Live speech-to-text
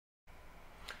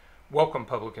Welcome,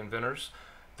 public inventors.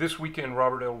 This weekend,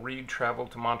 Robert L. Reed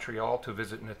traveled to Montreal to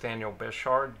visit Nathaniel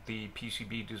Béchard, the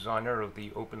PCB designer of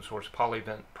the open source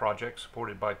Polyvent project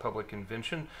supported by Public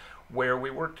Invention, where we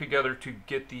worked together to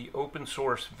get the open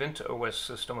source VentOS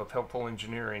system of Helpful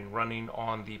Engineering running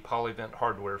on the Polyvent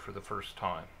hardware for the first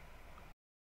time.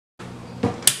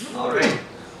 Alright,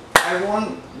 hi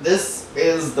everyone, this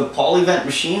is the Polyvent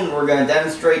machine and we're going to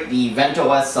demonstrate the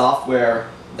VentOS software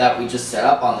that we just set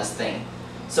up on this thing.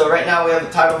 So right now we have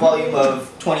a tidal volume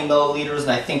of 20 milliliters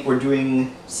and I think we're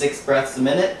doing 6 breaths a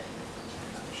minute.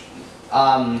 So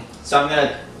I'm going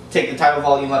to take the tidal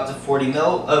volume up to 400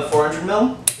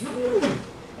 mil,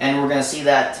 and we're going to see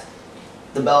that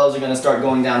the bellows are going to start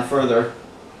going down further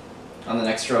on the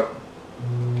next stroke.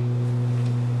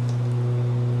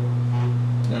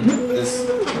 And this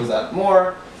goes up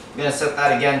more. I'm going to set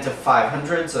that again to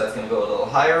 500, so that's going to go a little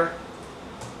higher.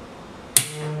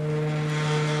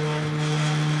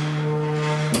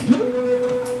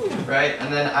 Right,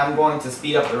 and then I'm going to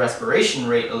speed up the respiration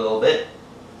rate a little bit.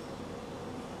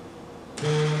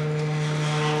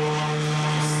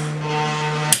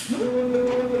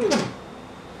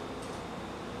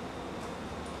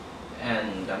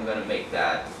 And I'm going to make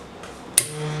that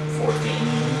 14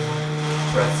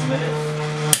 breaths a minute.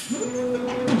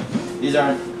 These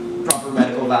aren't proper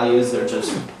medical values, they're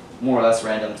just more or less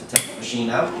random to test the machine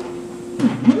out.